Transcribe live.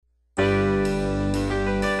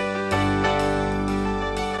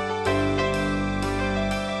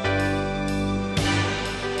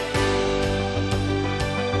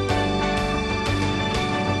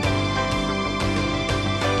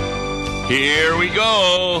Here we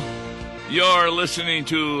go. You're listening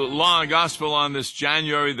to Law and Gospel on this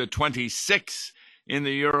January the 26th in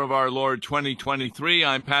the year of our Lord 2023.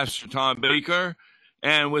 I'm Pastor Tom Baker,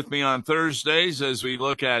 and with me on Thursdays as we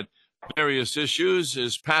look at various issues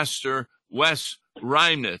is Pastor Wes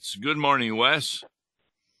Reimnitz. Good morning, Wes.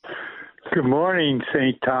 Good morning,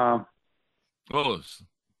 St. Tom. Oh,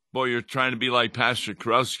 boy, you're trying to be like Pastor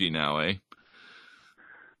Kurowski now, eh?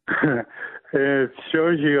 It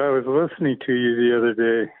shows you I was listening to you the other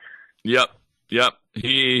day. Yep.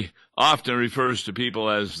 He often refers to people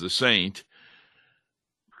as the saint.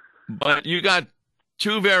 But you got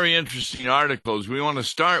two very interesting articles. We want to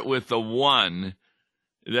start with the one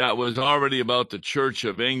that was already about the Church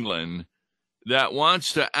of England that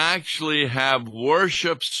wants to actually have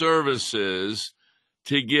worship services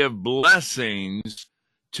to give blessings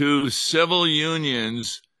to civil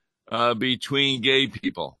unions between gay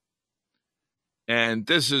people. And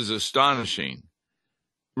this is astonishing.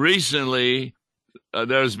 Recently,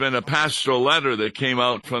 there's been a pastoral letter that came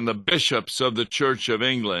out from the bishops of the Church of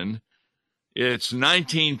England. It's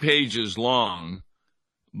 19 pages long,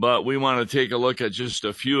 but we want to take a look at just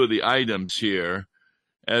a few of the items here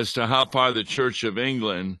as to how far the Church of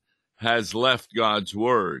England has left God's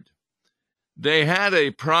Word. They had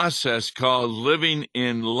a process called Living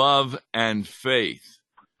in Love and Faith.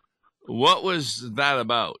 What was that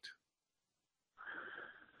about?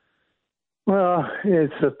 Well,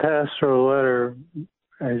 it's a pastoral letter,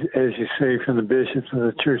 as you say, from the bishops of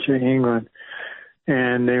the Church of England,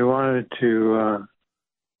 and they wanted to,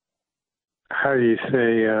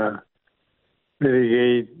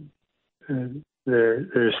 mitigate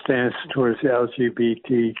their stance towards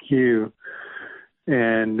LGBTQ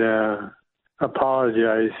and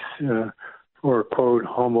apologize for, quote,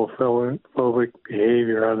 homophobic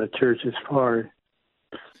behavior on the church's part.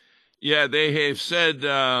 Yeah, they have said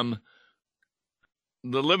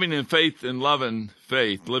the Living in Faith and Love and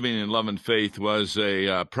Faith, Living in Love and Faith was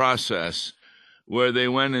a process where they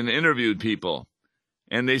went and interviewed people.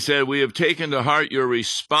 And they said, we have taken to heart your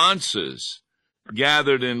responses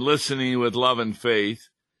gathered in Listening with Love and Faith,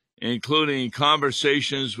 including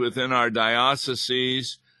conversations within our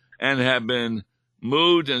dioceses, and have been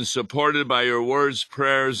moved and supported by your words,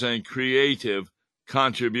 prayers, and creative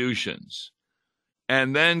contributions.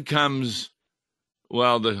 And then comes,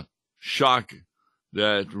 the shock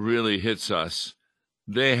that really hits us.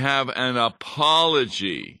 They have an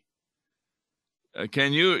apology.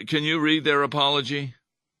 Can you read their apology?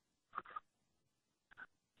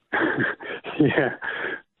 Yeah.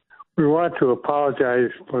 We want to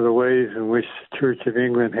apologize for the ways in which the Church of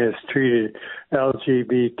England has treated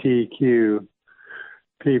LGBTQ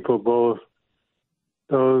people, both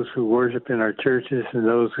those who worship in our churches and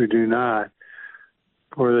those who do not,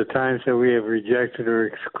 for the times that we have rejected or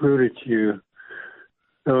excluded you,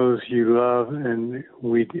 those you love, and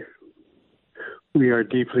we are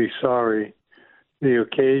deeply sorry. The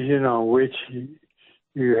occasion on which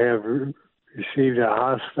you have received a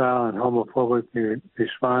hostile and homophobic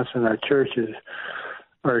response in our churches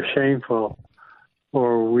are shameful.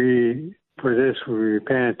 For this we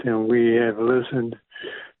repent, and we have listened,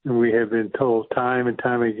 and we have been told time and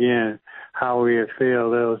time again how we have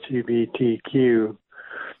failed LGBTQ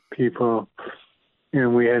people,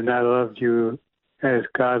 and we have not loved you as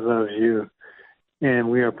God loves you, and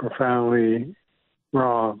we are profoundly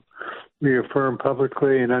wrong. We affirm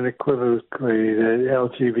publicly and unequivocally that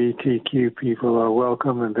LGBTQ people are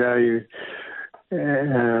welcome and valued.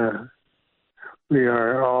 We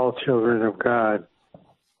are all children of God.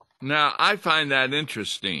 Now, I find that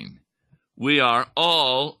interesting. We are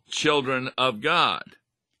all children of God.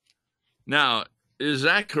 Now, is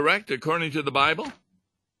that correct according to the Bible?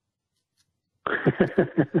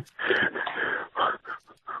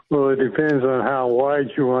 Well, it depends on how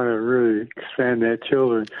wide you want to really expand that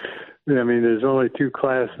children. I mean, there's only two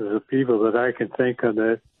classes of people that I can think of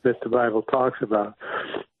that the Bible talks about.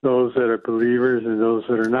 Those that are believers and those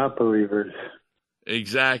that are not believers.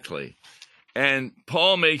 Exactly. And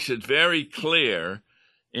Paul makes it very clear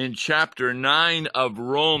in chapter 9 of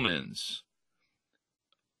Romans,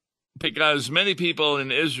 because many people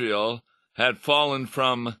in Israel had fallen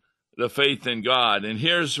from the faith in God. And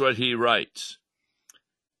here's what he writes.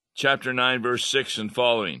 Chapter 9, verse 6 and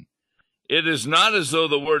following. It is not as though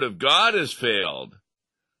the word of God has failed,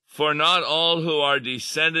 for not all who are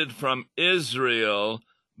descended from Israel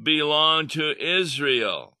belong to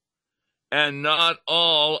Israel, and not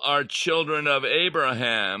all are children of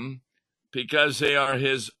Abraham, because they are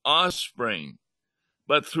his offspring.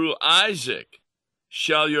 But through Isaac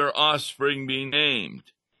shall your offspring be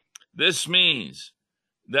named. This means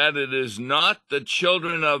that it is not the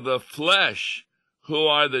children of the flesh who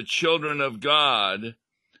are the children of God,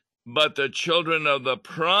 but the children of the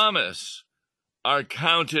promise are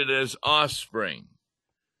counted as offspring.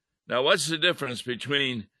 Now, what's the difference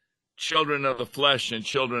between children of the flesh and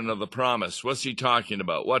children of the promise? What's he talking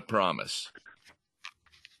about? What promise?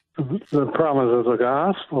 The promise of the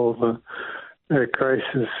gospel that Christ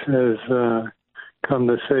has come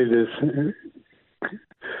to save this,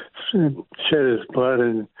 shed his blood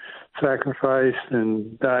and sacrificed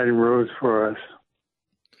and died and rose for us.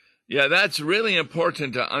 Yeah, that's really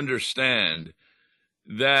important to understand,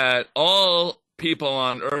 that all people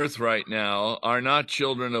on earth right now are not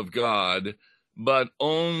children of God, but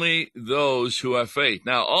only those who have faith.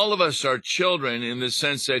 Now, all of us are children in the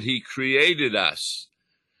sense that he created us,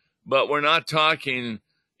 but we're not talking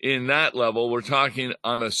in that level. We're talking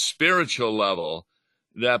on a spiritual level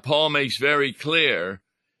that Paul makes very clear.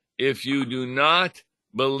 If you do not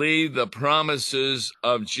believe the promises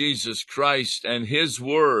of Jesus Christ and his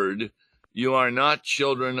word, you are not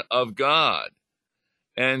children of God.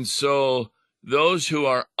 And so those who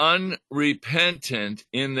are unrepentant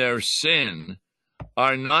in their sin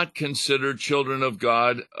are not considered children of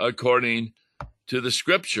God according to the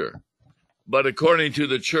scripture. But according to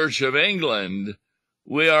the Church of England,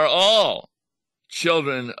 we are all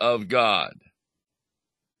children of God.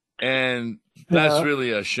 And that's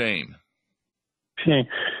really a shame.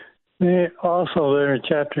 Also, there in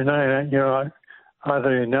chapter 9,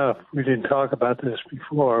 oddly enough, we didn't talk about this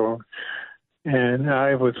before, and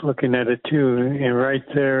I was looking at it too, and right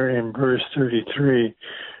there in verse 33,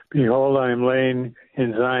 behold, I am laying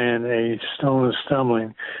in Zion a stone of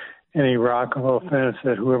stumbling and a rock of offense,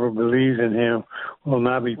 that whoever believes in him will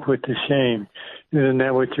not be put to shame. Isn't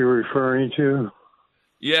that what you're referring to?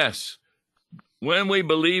 Yes. When we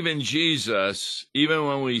believe in Jesus, even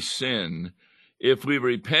when we sin, if we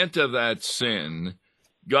repent of that sin,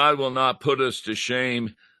 God will not put us to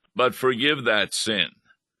shame, but forgive that sin.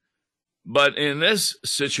 But in this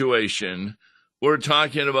situation, we're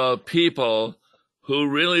talking about people who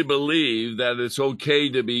really believe that it's okay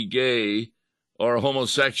to be gay or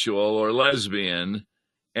homosexual or lesbian,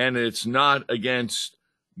 and it's not against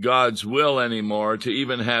God's will anymore to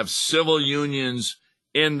even have civil unions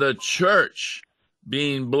in the church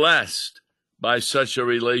being blessed by such a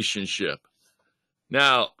relationship.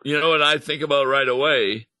 Now, you know what I think about right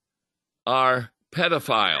away are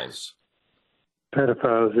pedophiles.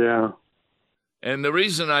 Pedophiles, yeah. And the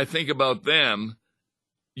reason I think about them,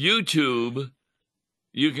 YouTube,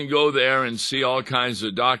 you can go there and see all kinds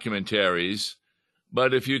of documentaries.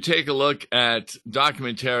 But if you take a look at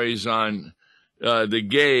documentaries on the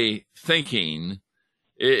gay thinking,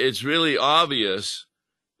 it's really obvious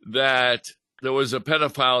that there was a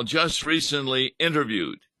pedophile just recently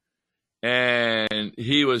interviewed, and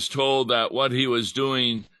he was told that what he was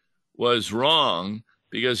doing was wrong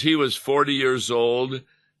because he was 40 years old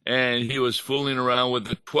and he was fooling around with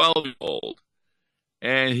a 12-year-old.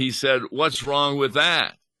 And he said, what's wrong with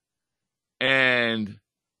that? And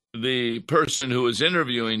the person who was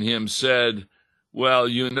interviewing him said, well,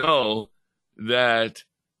 you know that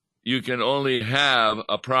you can only have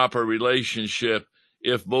a proper relationship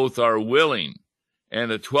if both are willing,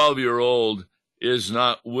 and a 12-year-old is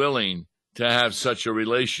not willing to have such a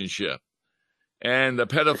relationship. And the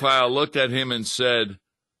pedophile looked at him and said,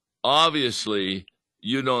 obviously,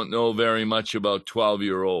 you don't know very much about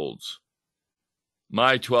 12-year-olds.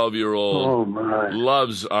 My 12-year-old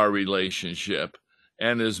loves our relationship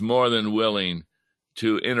and is more than willing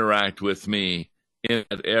to interact with me in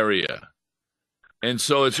that area. And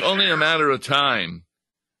so it's only a matter of time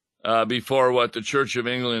before what the Church of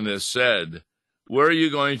England has said. Where are you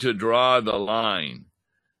going to draw the line?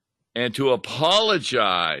 And to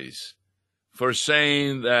apologize for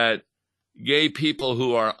saying that gay people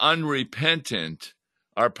who are unrepentant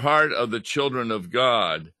are part of the children of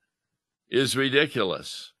God is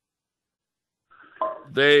ridiculous.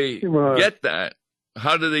 They get that.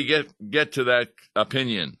 How do they get to that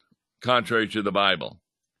opinion, contrary to the Bible?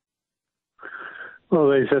 Well,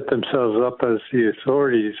 they set themselves up as the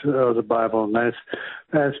authorities of the Bible, and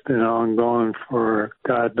that's been ongoing for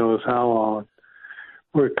God knows how long.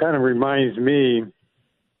 What kind of reminds me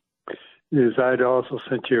is I'd also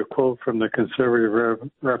sent you a quote from the Conservative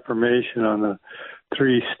Reformation on the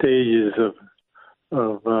 3 stages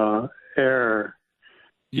of error.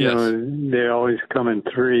 Yes. You know, they always come in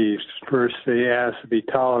 3s. First, they ask to be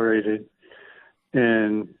tolerated,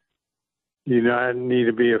 and you not need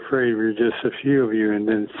to be afraid we're just a few of you. And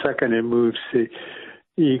then second, it moves to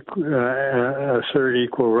assert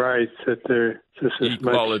equal rights, that they're just as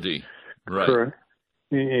equality, much, right?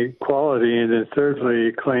 equality, and then thirdly,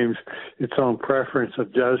 it claims its own preference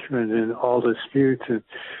of judgment in all disputes. And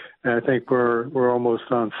I think we're almost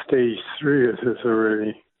on stage 3 of this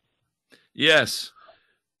already. Yes.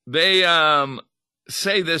 They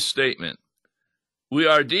say this statement: "We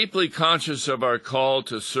are deeply conscious of our call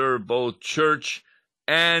to serve both church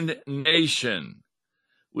and nation.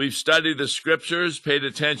 We've studied the scriptures, paid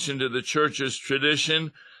attention to the church's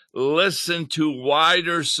tradition, listened to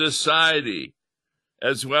wider society,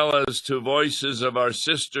 as well as to voices of our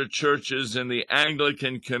sister churches in the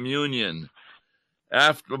Anglican Communion.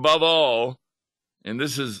 Above all," and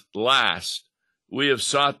this is last, "we have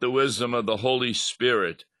sought the wisdom of the Holy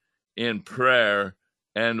Spirit in prayer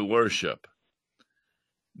and worship."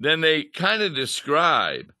 Then they kind of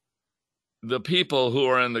describe the people who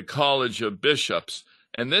are in the College of Bishops,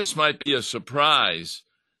 and this might be a surprise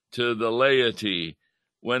to the laity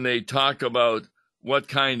when they talk about what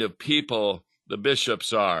kind of people the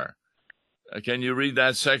bishops are. Can you read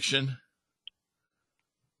that section?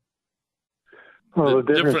 Well,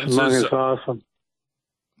 the difference among us awesome.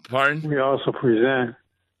 Pardon? We also present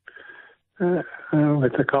with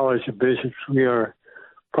the College of Bishops, we are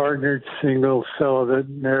partnered, single, celibate,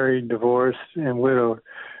 married, divorced, and widowed,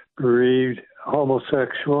 bereaved,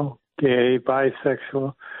 homosexual, gay,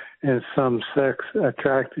 bisexual, and some sex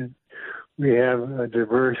attracted. We have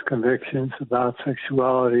diverse convictions about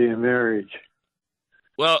sexuality and marriage.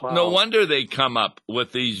 Well, Wow. No wonder they come up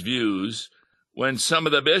with these views when some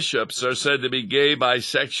of the bishops are said to be gay,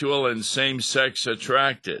 bisexual, and same-sex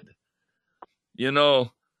attracted. You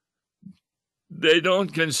know, they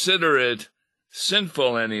don't consider it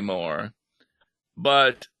sinful anymore,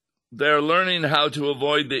 but they're learning how to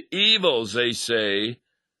avoid the evils, they say,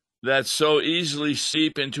 that so easily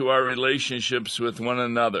seep into our relationships with one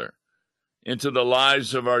another, into the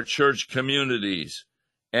lives of our church communities,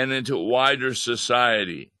 and into wider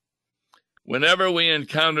society. Whenever we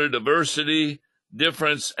encounter diversity,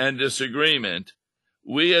 difference, and disagreement,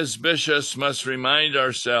 we as bishops must remind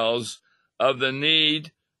ourselves of the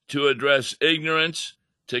need to address ignorance,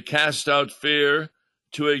 to cast out fear,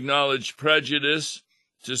 to acknowledge prejudice,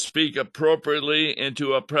 to speak appropriately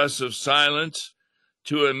into oppressive silence,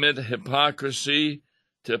 to admit hypocrisy,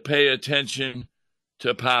 to pay attention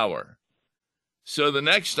to power. So the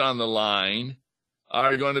next on the line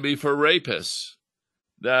are going to be for rapists,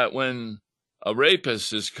 that when a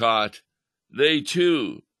rapist is caught, they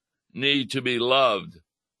too need to be loved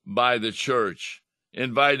by the church,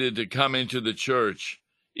 invited to come into the church,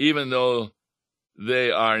 even though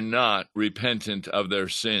they are not repentant of their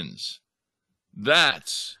sins.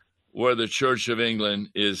 That's where the Church of England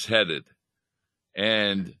is headed.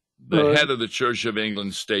 And the head of the Church of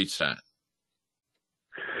England states that.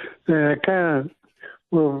 And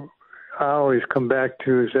I always come back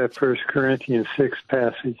to is that 1 Corinthians 6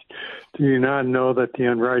 passage. Do you not know that the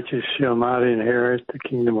unrighteous shall not inherit the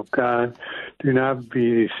kingdom of God? Do not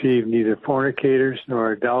be deceived, neither fornicators,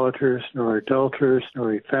 nor idolaters, nor adulterers,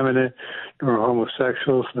 nor effeminate, nor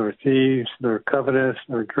homosexuals, nor thieves, nor covetous,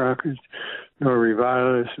 nor drunkards, nor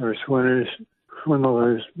revilers, nor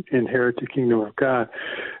swindlers inherit the kingdom of God.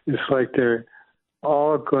 It's like they're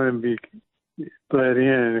all going to be bled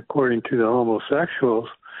in according to the homosexuals,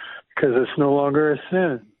 because it's no longer a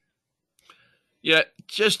sin. Yeah,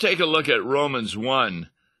 just take a look at Romans 1,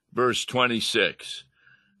 verse 26.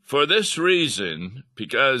 For this reason,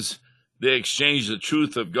 because they exchanged the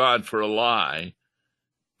truth of God for a lie,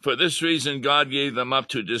 for this reason God gave them up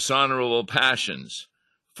to dishonorable passions.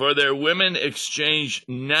 For their women exchanged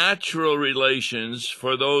natural relations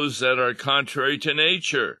for those that are contrary to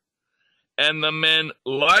nature. And the men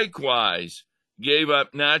likewise gave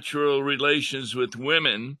up natural relations with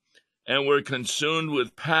women and were consumed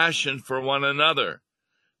with passion for one another,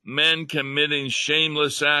 men committing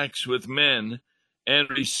shameless acts with men and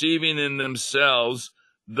receiving in themselves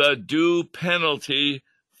the due penalty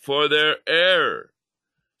for their error.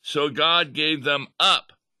 So God gave them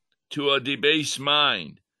up to a debased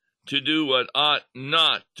mind, to do what ought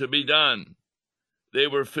not to be done. They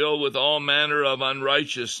were filled with all manner of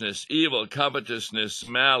unrighteousness, evil, covetousness,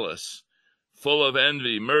 malice, full of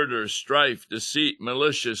envy, murder, strife, deceit,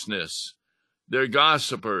 maliciousness. They're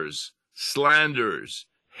gossipers, slanderers,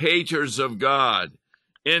 haters of God,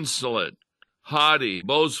 insolent, haughty,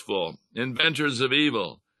 boastful, inventors of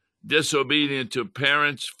evil, disobedient to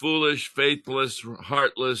parents, foolish, faithless,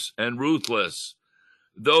 heartless, and ruthless.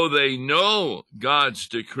 Though they know God's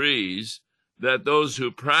decrees that those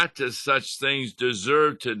who practice such things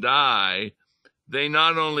deserve to die, they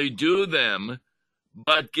not only do them,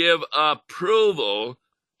 but give approval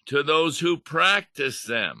to those who practice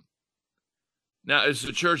them. Now, is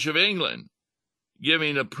the Church of England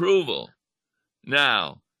giving approval,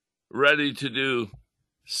 now ready to do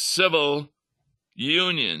civil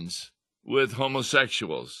unions with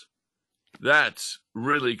homosexuals. That's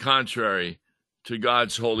really contrary to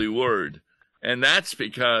God's holy word. And that's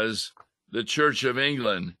because the Church of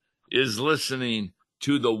England is listening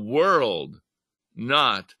to the world,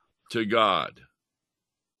 not to God.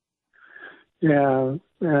 Yeah,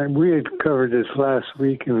 we had covered this last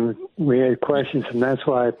week, and we had questions, and that's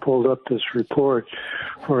why I pulled up this report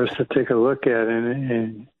for us to take a look at.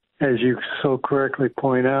 And as you so correctly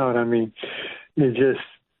point out, I mean, it just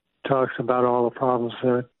talks about all the problems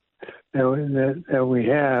that we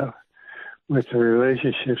have with the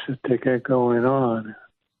relationships that they got going on.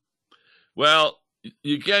 Well,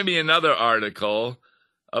 you gave me another article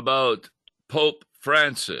about Pope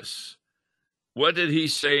Francis. What did he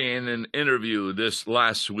say in an interview this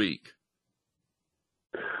last week?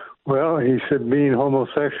 Well, he said being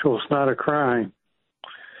homosexual is not a crime,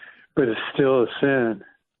 but it's still a sin.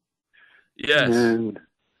 Yes. And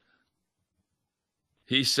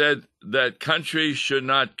he said that countries should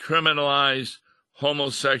not criminalize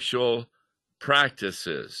homosexual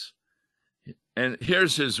practices. And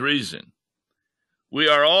here's his reason. We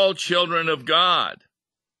are all children of God.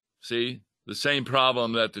 See, the same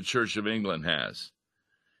problem that the Church of England has.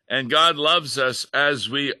 And God loves us as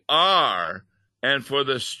we are, and for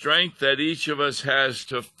the strength that each of us has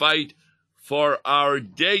to fight for our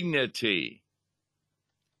dignity.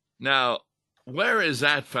 Now, where is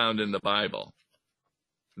that found in the Bible?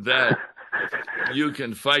 That you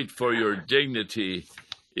can fight for your dignity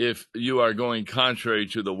if you are going contrary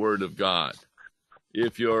to the Word of God.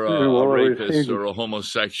 If you're a rapist or a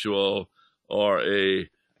homosexual or a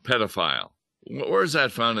pedophile. Where is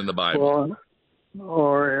that found in the Bible? Well,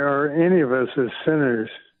 or any of us as sinners.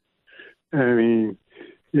 I mean,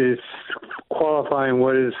 it's qualifying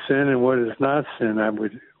what is sin and what is not sin. I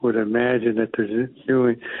would imagine that they're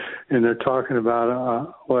doing, and they're talking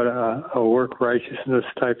about a work righteousness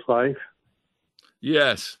type life.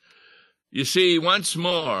 Yes. You see, once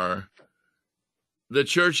more, the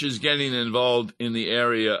church is getting involved in the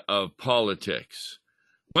area of politics.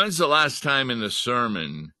 When's the last time in a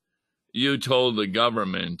sermon you told the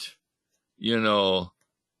government,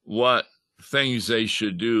 what things they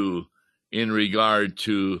should do in regard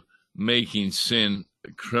to making sin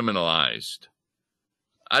criminalized?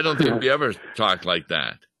 I don't think we ever talk like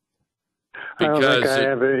that. Because I don't think I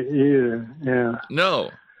have it either, yeah.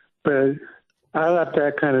 No. But I left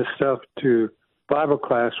that kind of stuff to Bible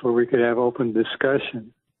class where we could have open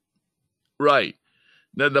discussion. Right.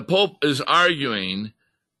 Now, the Pope is arguing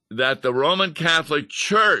that the Roman Catholic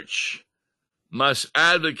Church must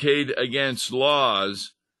advocate against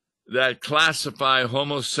laws that classify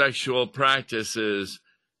homosexual practices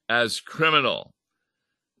as criminal.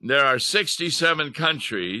 There are 67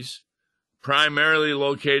 countries, primarily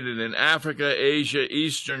located in Africa, Asia,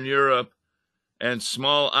 Eastern Europe, and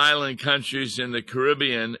small island countries in the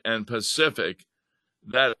Caribbean and Pacific,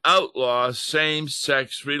 that outlaw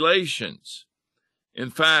same-sex relations. In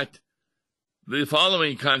fact, the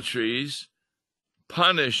following countries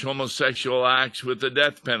punish homosexual acts with the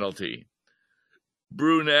death penalty: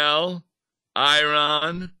 Brunei,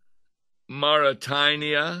 Iran,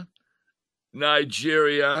 Mauritania,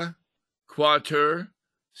 Nigeria, Qatar,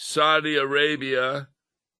 Saudi Arabia,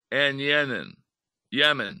 and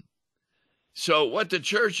Yemen. So what the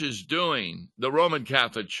church is doing, the Roman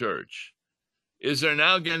Catholic Church, is they're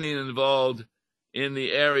now getting involved in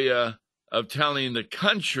the area of telling the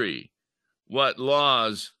country what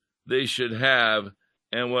laws they should have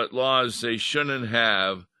and what laws they shouldn't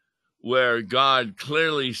have, where God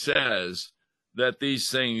clearly says that these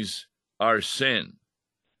things are sin.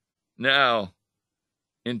 Now,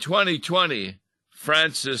 in 2020,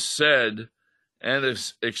 Francis said and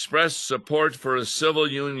has expressed support for a civil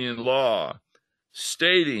union law,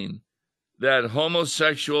 stating that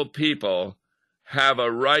homosexual people have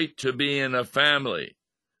a right to be in a family.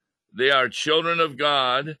 They are children of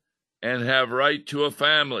God and have right to a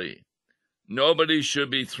family. Nobody should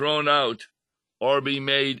be thrown out or be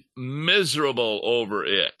made miserable over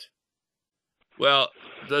it. Well,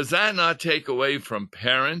 does that not take away from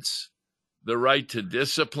parents the right to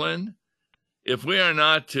discipline? If we are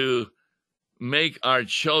not to make our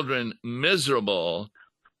children miserable,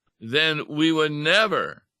 then we would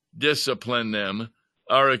never discipline them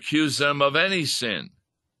or accuse them of any sin.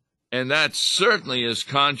 And that certainly is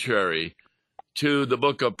contrary to the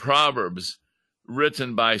book of Proverbs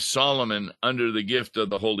written by Solomon under the gift of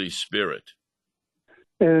the Holy Spirit.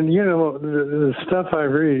 And, the stuff I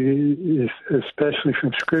read, is, especially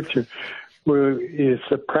from Scripture, where it's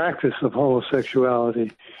a practice of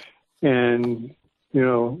homosexuality. And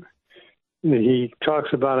he talks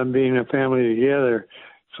about them being a family together.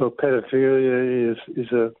 So pedophilia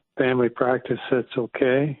is a family practice that's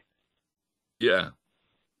okay? Yeah.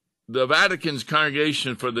 The Vatican's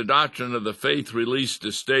Congregation for the Doctrine of the Faith released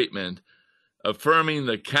a statement affirming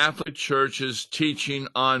the Catholic Church's teaching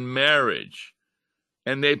on marriage.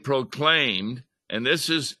 And they proclaimed, and this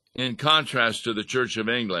is in contrast to the Church of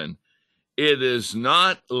England, it is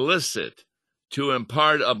not licit to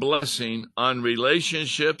impart a blessing on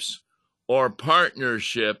relationships or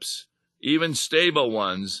partnerships, even stable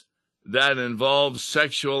ones, that involve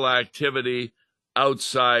sexual activity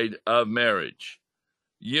outside of marriage.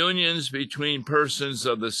 Unions between persons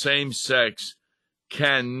of the same sex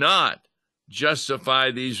cannot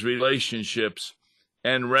justify these relationships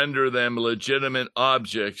and render them legitimate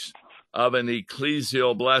objects of an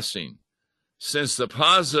ecclesial blessing, since the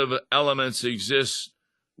positive elements exist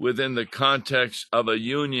within the context of a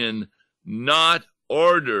union not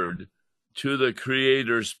ordered to the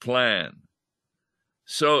Creator's plan.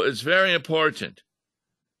 So it's very important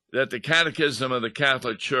that the Catechism of the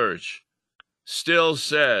Catholic Church still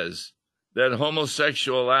says that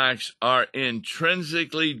homosexual acts are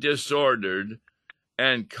intrinsically disordered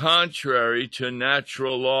and contrary to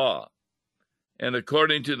natural law. And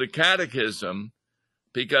according to the Catechism,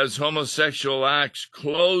 because homosexual acts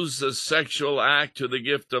close the sexual act to the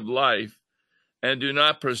gift of life and do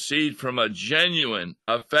not proceed from a genuine,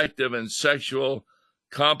 affective, and sexual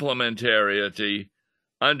complementarity,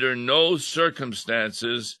 under no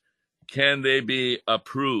circumstances can they be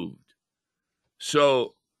approved.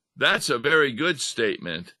 So that's a very good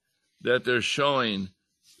statement that they're showing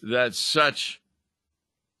that such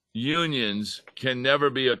unions can never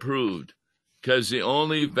be approved, because the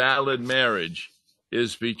only valid marriage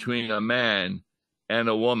is between a man and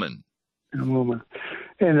a woman. A woman.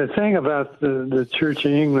 And the thing about the Church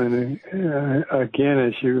of England,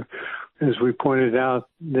 again, as we pointed out,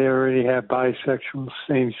 they already have bisexual,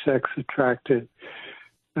 same-sex attracted,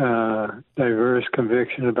 diverse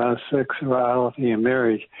conviction about sexuality and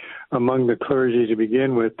marriage among the clergy to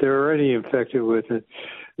begin with. They're already infected with it.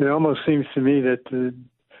 It almost seems to me that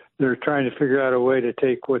they're trying to figure out a way to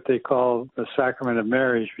take what they call the sacrament of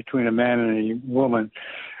marriage between a man and a woman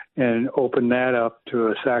and open that up to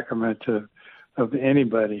a sacrament of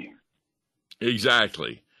anybody.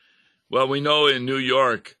 Exactly. Well, we know in New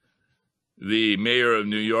York, the mayor of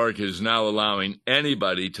New York is now allowing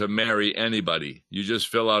anybody to marry anybody. You just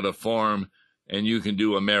fill out a form and you can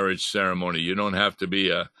do a marriage ceremony. You don't have to be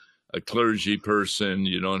a clergy person.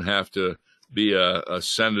 You don't have to be a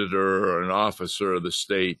senator or an officer of the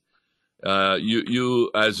state. You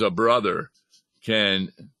as a brother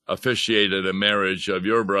can officiate at a marriage of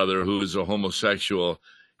your brother who is a homosexual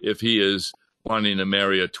if he is wanting to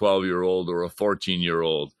marry a 12-year-old or a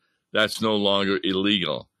 14-year-old. That's no longer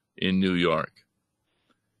illegal in New York.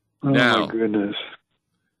 Oh, now, my goodness.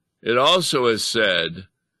 It also is said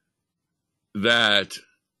that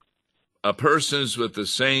a persons with the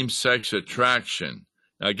same sex attraction,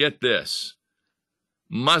 now get this,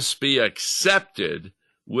 must be accepted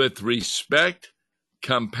with respect,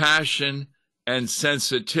 compassion, and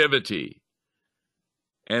sensitivity.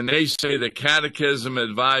 And they say the Catechism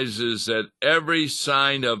advises that every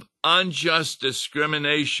sign of unjust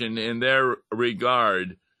discrimination in their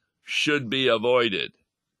regard should be avoided.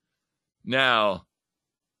 Now,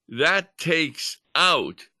 that takes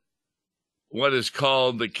out what is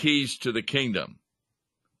called the keys to the kingdom.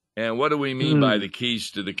 And what do we mean by the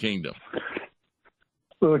keys to the kingdom?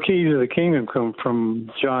 Well, the keys of the kingdom come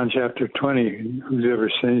from John chapter 20. Whosoever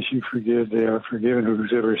sins you forgive, they are forgiven.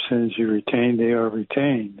 Whosoever sins you retain, they are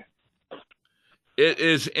retained. It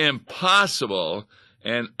is impossible,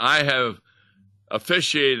 and I have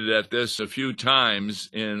officiated at this a few times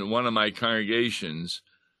in one of my congregations,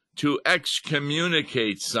 to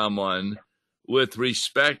excommunicate someone with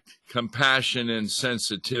respect, compassion, and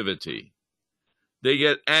sensitivity. They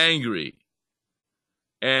get angry,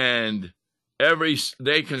 and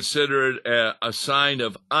they consider it a sign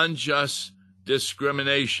of unjust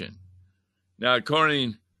discrimination. Now,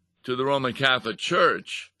 according to the Roman Catholic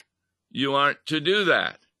Church, you aren't to do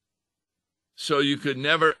that. So you could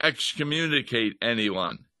never excommunicate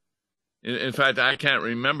anyone. In fact, I can't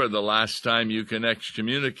remember the last time you can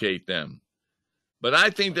excommunicate them. But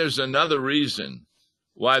I think there's another reason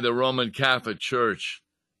why the Roman Catholic Church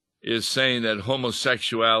is saying that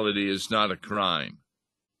homosexuality is not a crime.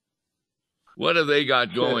 What have they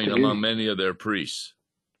got going among many of their priests?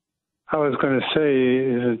 I was going to say,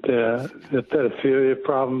 is it the pedophilia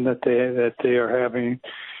problem that they are having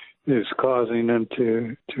is causing them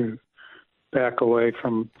to back away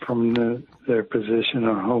from their position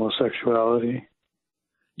on homosexuality?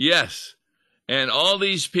 Yes. And all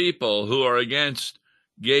these people who are against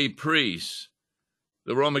gay priests,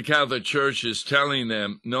 the Roman Catholic Church is telling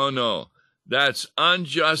them, no, that's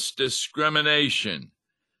unjust discrimination,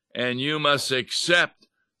 and you must accept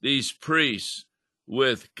these priests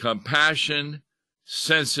with compassion,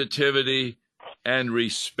 sensitivity, and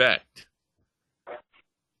respect.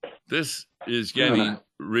 This is getting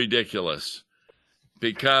ridiculous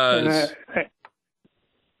because...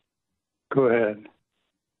 Go ahead.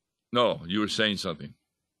 No, you were saying something.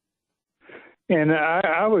 And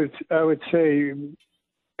I would say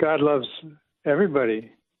God loves everybody.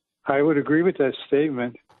 I would agree with that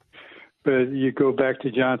statement. But you go back to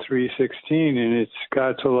John 3:16, and it's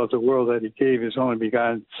God so loved the world that he gave his only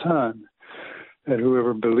begotten Son, that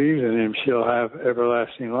whoever believes in him shall have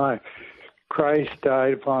everlasting life. Christ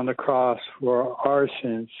died upon the cross for our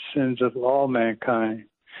sins of all mankind.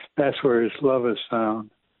 That's where his love is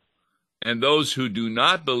found. And those who do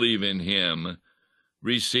not believe in him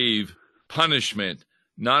receive punishment,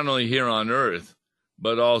 not only here on earth,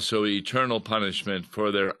 but also eternal punishment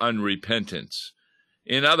for their unrepentance.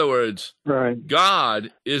 In other words, right.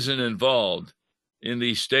 God isn't involved in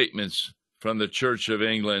these statements from the Church of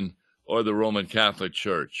England or the Roman Catholic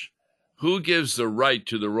Church. Who gives the right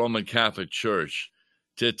to the Roman Catholic Church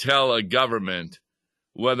to tell a government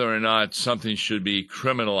whether or not something should be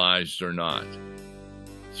criminalized or not?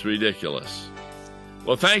 It's ridiculous.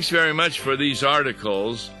 Well, thanks very much for these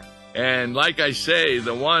articles. And like I say,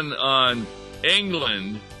 the one on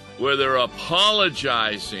England, where they're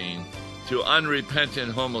apologizing to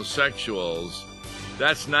unrepentant homosexuals,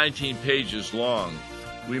 that's 19 pages long.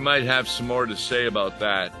 We might have some more to say about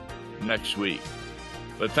that next week.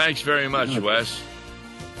 But thanks very much, Wes.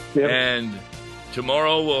 Yep. And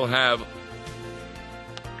tomorrow we'll have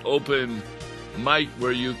open mic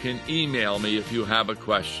where you can email me if you have a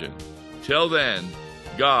question. Till then,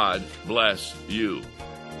 God bless you.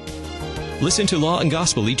 Listen to Law and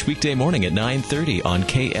Gospel each weekday morning at 9:30 on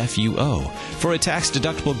KFUO. For a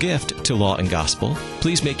tax-deductible gift to Law and Gospel,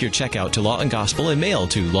 please make your check out to Law and Gospel and mail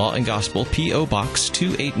to Law and Gospel, P.O. Box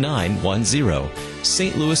 28910,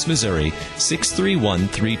 St. Louis, Missouri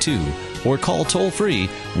 63132, or call toll-free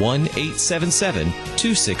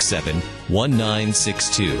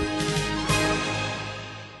 1-877-267-1962.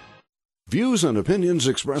 Views and opinions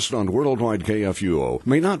expressed on Worldwide KFUO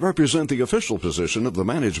may not represent the official position of the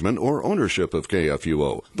management or ownership of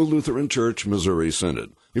KFUO, the Lutheran Church Missouri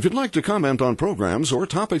Synod. If you'd like to comment on programs or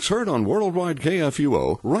topics heard on Worldwide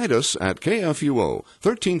KFUO, write us at KFUO,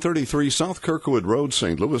 1333 South Kirkwood Road,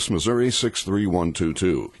 St. Louis, Missouri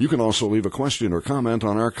 63122. You can also leave a question or comment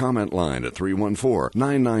on our comment line at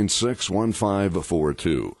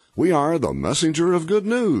 314-996-1542. We are the messenger of good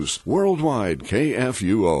news, Worldwide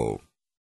KFUO.